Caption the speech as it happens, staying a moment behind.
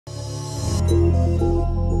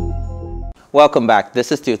Welcome back.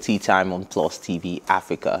 This is still Tea Time on Plus TV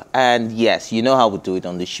Africa. And yes, you know how we do it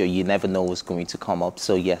on the show. You never know what's going to come up.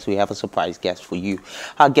 So yes, we have a surprise guest for you.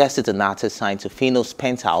 Our guest is an artist signed to Phyno's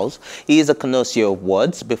Penthouse. He is a connoisseur of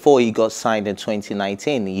words. Before he got signed in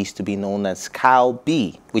 2019, he used to be known as Kyle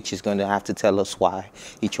B, which is going to have to tell us why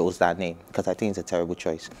he chose that name, because I think it's a terrible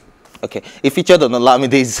choice. Okay, he featured on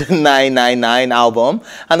Olamide's 999 album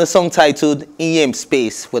and a song titled EM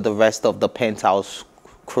Space with the rest of the Penthouse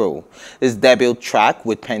crew. His debut track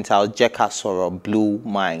with Penthouse, Jekasoro, Blue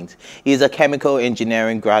Mind. He is a chemical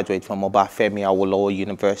engineering graduate from Obafemi Awolowo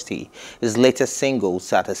University. His latest single,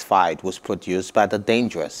 Satisfied, was produced by The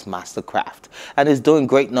Dangerous Mastercraft and is doing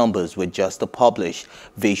great numbers with just a published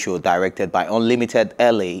visual directed by Unlimited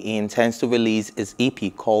LA. He intends to release his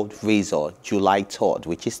EP called Razor, July 3rd,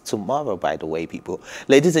 which is tomorrow, by the way, people.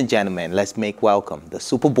 Ladies and gentlemen, let's make welcome the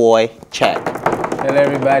Superboycheque. Hello,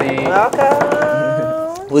 everybody. Welcome.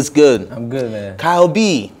 What's good? I'm good, man. Kyle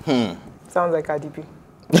B. Sounds like Cardi B.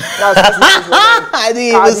 I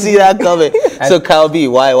didn't even see that coming. So Kyle B,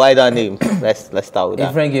 why that name? Let's start with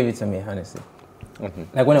that. A friend gave it to me, honestly.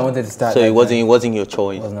 Like when I wanted to start. So it wasn't your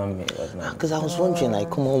choice. It was not me. It was not. Because I was wondering, like,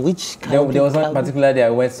 come on, which Kyle B? There was one particular day I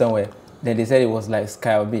went somewhere. Then they said it was like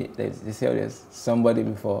Sky B. They said there's somebody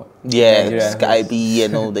before. Yeah, Sky B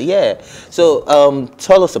and all that. Yeah. So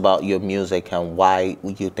tell us about your music and why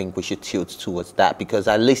you think we should tilt towards that. Because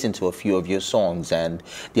I listened to a few of your songs and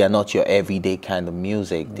they are not your everyday kind of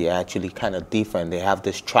music. They're actually kind of different. They have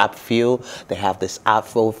this trap feel. They have this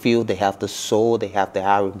Afro feel. They have the soul. They have the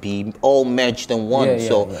R&B, all merged in one.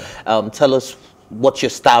 Tell us what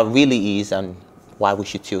your style really is and why we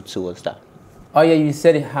should tilt towards that. Oh yeah, you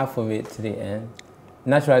said it half of it to the end.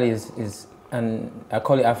 Naturally I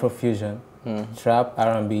call it Afro fusion, trap,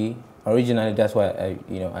 R&B. Originally, that's what I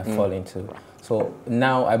fall into. So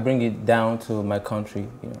now I bring it down to my country,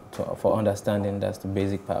 for understanding. That's the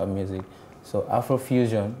basic part of music. So Afro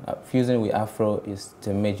fusion, fusing with Afro is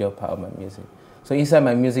the major part of my music. So inside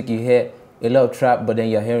my music, you hear a lot of trap, but then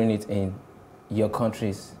you're hearing it in your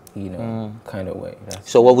country's kind of way.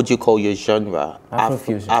 So what would you call your genre?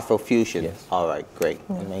 Afrofusion. Afrofusion. Yes. All right, great,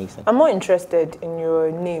 amazing. I'm more interested in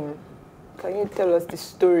your name. Can you tell us the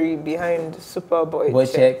story behind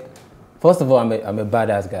SuperboyCheque? First of all, I'm a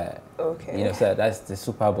badass guy. Okay. So that's the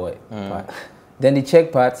Superboy part. Then the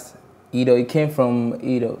check part, it came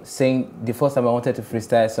from saying the first time I wanted to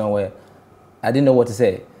freestyle somewhere, I didn't know what to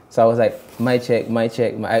say. So I was like, my check.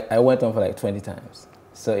 I went on for like 20 times.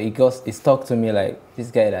 So it stuck to me like,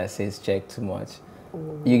 this guy that says check too much.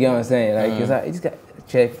 You get what I'm saying? Like, it's like, this guy,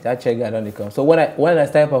 check, that check guy don't come. So when I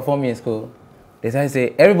started performing in school, they started to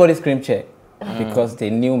say, everybody scream check. Because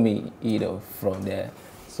they knew me, from there.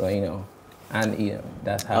 So, and,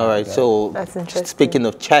 that's how. All right, so that's interesting. Speaking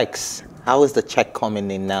of checks, how is the check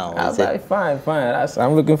coming in now? Fine.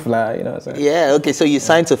 I'm looking fly, you know what I'm saying? Yeah, okay, so you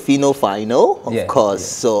signed to Phyno, of course.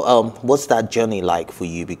 Yeah. So what's that journey like for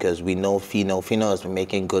you? Because we know Phyno has been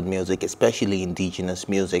making good music, especially indigenous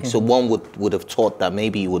music. So one would have thought that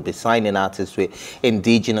maybe you would be signing artists with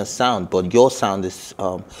indigenous sound, but your sound is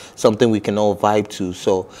something we can all vibe to.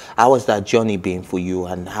 So how has that journey been for you,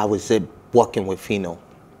 and how is it working with Phyno?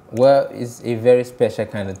 Well, it's a very special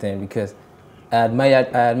kind of thing because I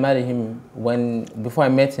admired him before I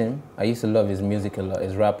met him. I used to love his music a lot.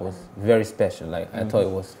 His rap was very special. Like I thought it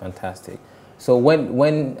was fantastic. So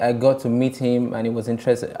when I got to meet him and he was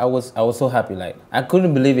interested, I was so happy. Like I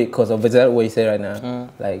couldn't believe it because of exactly what you said right now.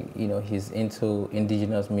 Like he's into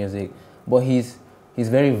indigenous music, but he's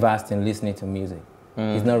very vast in listening to music.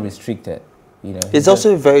 He's not restricted. He's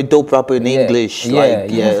also a very dope rapper in English.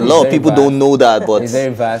 A lot of people don't know that, but he's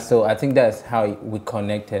very vast. So I think that's how we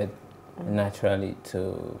connected naturally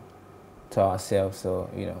to ourselves. So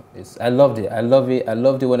I loved it. I loved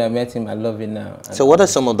it when I met him. I love it now. So what are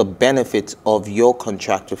some of the benefits of your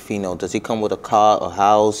contract with Phyno? Does it come with a car, a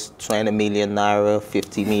house, 20 million naira,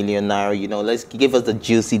 50 million naira? Let's give us the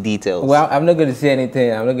juicy details. Well, I'm not going to say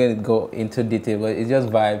anything. I'm not going to go into detail, but it's just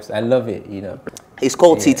vibes. I love it. It's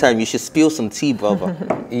called tea time. You should spill some tea, brother.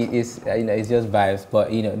 It's just vibes,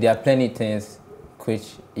 but there are plenty of things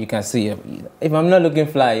which you can see. If I'm not looking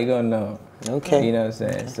fly, you're gonna know. Okay. You know what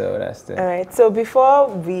I'm saying? So that's the. All right. So before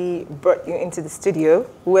we brought you into the studio,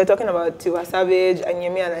 we were talking about Tiwa Savage and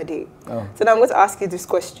Yemi Alade. Oh. So now I'm going to ask you this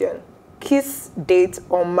question: kiss, date,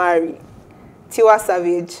 or marry? Tiwa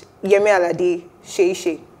Savage, Yemi Alade,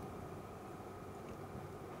 Shay.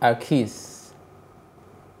 I'll kiss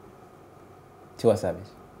Tiwa Savage.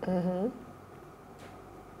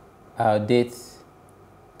 I'll date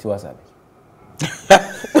Tiwa Savage.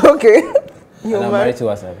 Okay. And I'm married to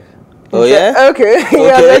Tiwa Savage. Oh yeah. Okay.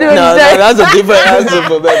 Okay. No, that's a different answer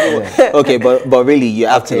from everyone. Okay, but really, you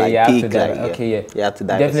have to like peak. Like, okay, yeah. You have to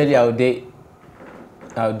diversify. Definitely, I'll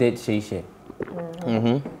date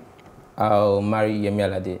SuperboyCheque. I'll marry Yemi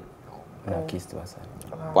Alade, and I'll kiss Tiwa Savage.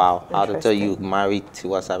 Wow, how to tell you married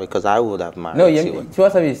Tiwa Savage? Because I would have married Tiwa.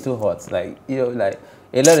 Tiwa Savage is too hot. Like, you know, like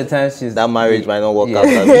a lot of times that marriage might not work out.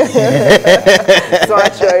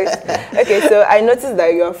 Smart choice. Okay, so I noticed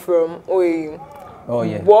that you're from OAU. Oh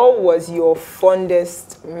yeah. What was your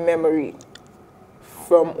fondest memory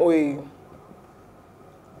from OAU?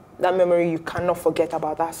 That memory you cannot forget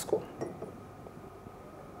about that school.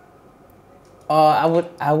 I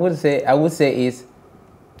would say is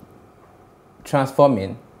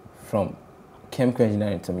transforming from chemical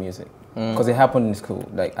engineering to music, because it happened in school.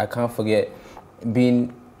 Like, I can't forget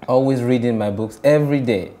being always reading my books every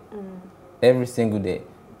day, every single day.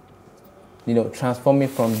 You know, transforming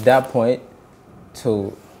from that point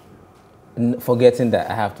to forgetting that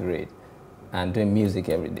I have to read and doing music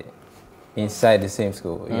every day inside the same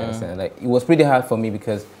school. You understand? Like, it was pretty hard for me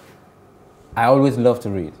because I always loved to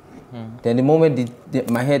read. Then the moment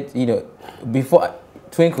my head, you know, before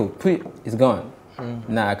twinkle, it's gone.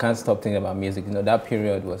 Now I can't stop thinking about music. You know, that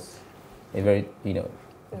period was a very, you know,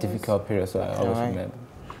 difficult period, so I always remember.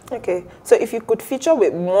 Okay, so if you could feature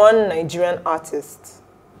with one Nigerian artist,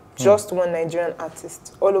 just one Nigerian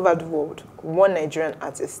artist, all over the world, one Nigerian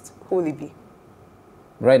artist, who will it be?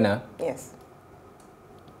 Right now? Yes.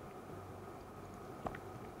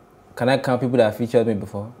 Can I count people that have featured me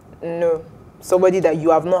before? No. Somebody that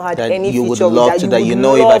you have not had that any you feature would love with, to, that you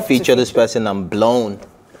know if I feature this person, I'm blown.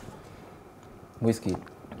 Whiskey.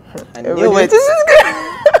 I knew it.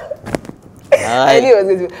 I knew it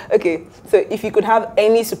was going to be. Okay, so if you could have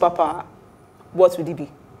any superpower, what would it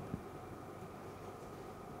be?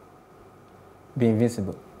 Be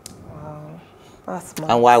invincible. Wow, that's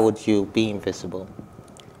smart. And why would you be invisible?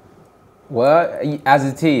 Well, as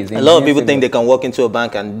it is. A lot of people think they can walk into a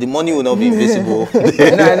bank and the money will not be invisible.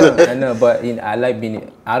 I know, but I like being.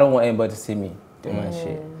 I don't want anybody to see me do my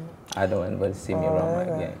shit. I don't want anybody to see me around my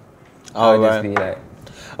gang. Just be like.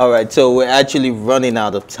 All right, so we're actually running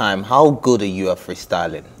out of time. How good are you at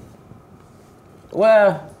freestyling?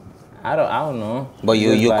 Well, I don't know. But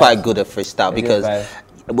you're quite good at freestyle because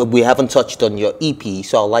we haven't touched on your EP,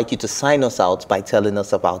 so I'd like you to sign us out by telling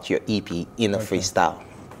us about your EP in a freestyle.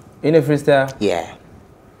 In a freestyle? Yeah.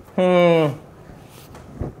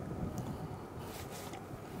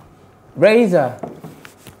 Razor.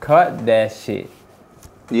 Cut that shit.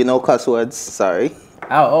 You know cuss words? Sorry.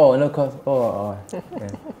 No cuss. Yeah.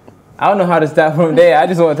 I don't know how to start from there. I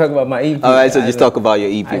just want to talk about my EP. All right, so just talk about your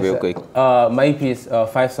EP real quick. My EP is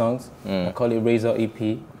 5 songs. I call it Razor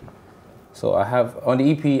EP. So I have, on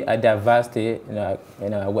the EP, I diversified it.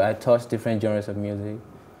 Where I touch different genres of music,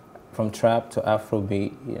 from trap to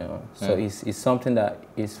Afrobeat. You know, so it's something that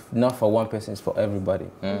is not for one person; it's for everybody.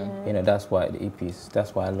 You know, that's why the EP is.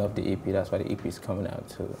 That's why I love the EP. That's why the EP is coming out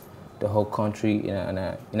to the whole country. You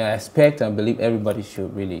know, and I expect and believe everybody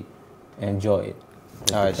should really enjoy it.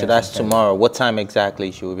 All right, so that's tomorrow. What time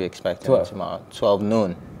exactly should we be expecting 12. tomorrow? 12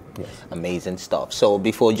 noon. Yes. Amazing stuff. So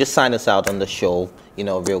before, just sign us out on the show, you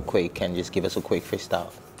know, real quick, and just give us a quick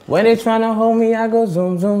freestyle. When they tryna hold me, I go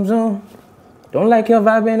zoom, zoom, zoom. Don't like your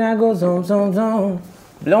vibe and I go zoom, zoom, zoom.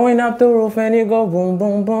 Blowing up the roof and it go boom,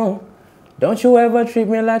 boom, boom. Don't you ever treat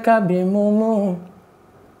me like I be moo, moo.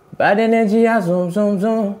 Bad energy, I zoom, zoom,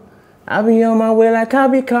 zoom. I be on my way like I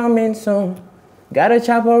be coming soon. Got a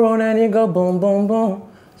chopper on and it go boom, boom, boom.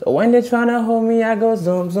 So when they tryna hold me, I go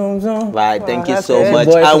zoom, zoom, zoom. Right, thank you so much.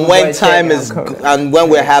 And when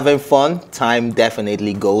we're having fun, time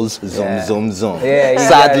definitely goes zoom, zoom, zoom.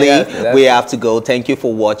 Sadly, we have to go. Thank you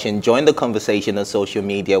for watching. Join the conversation on social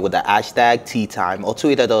media with the hashtag #TeaTime or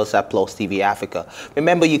tweet at us at +TV Africa.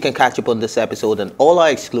 Remember, you can catch up on this episode and all our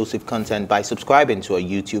exclusive content by subscribing to our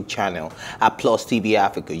YouTube channel at +TV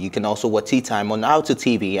Africa. You can also watch Tea Time on Outer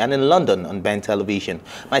TV and in London on Ben Television.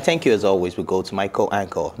 My thank you as always will go to my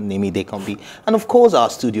co-anchor, Nimi Dekombi, and of course our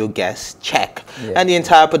studio guest, Cheque, and the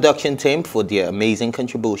entire production team for their amazing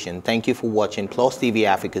contribution. Thank you for watching +TV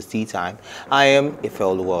Africa's Tea Time. I am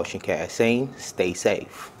RazorEp saying stay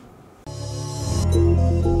safe.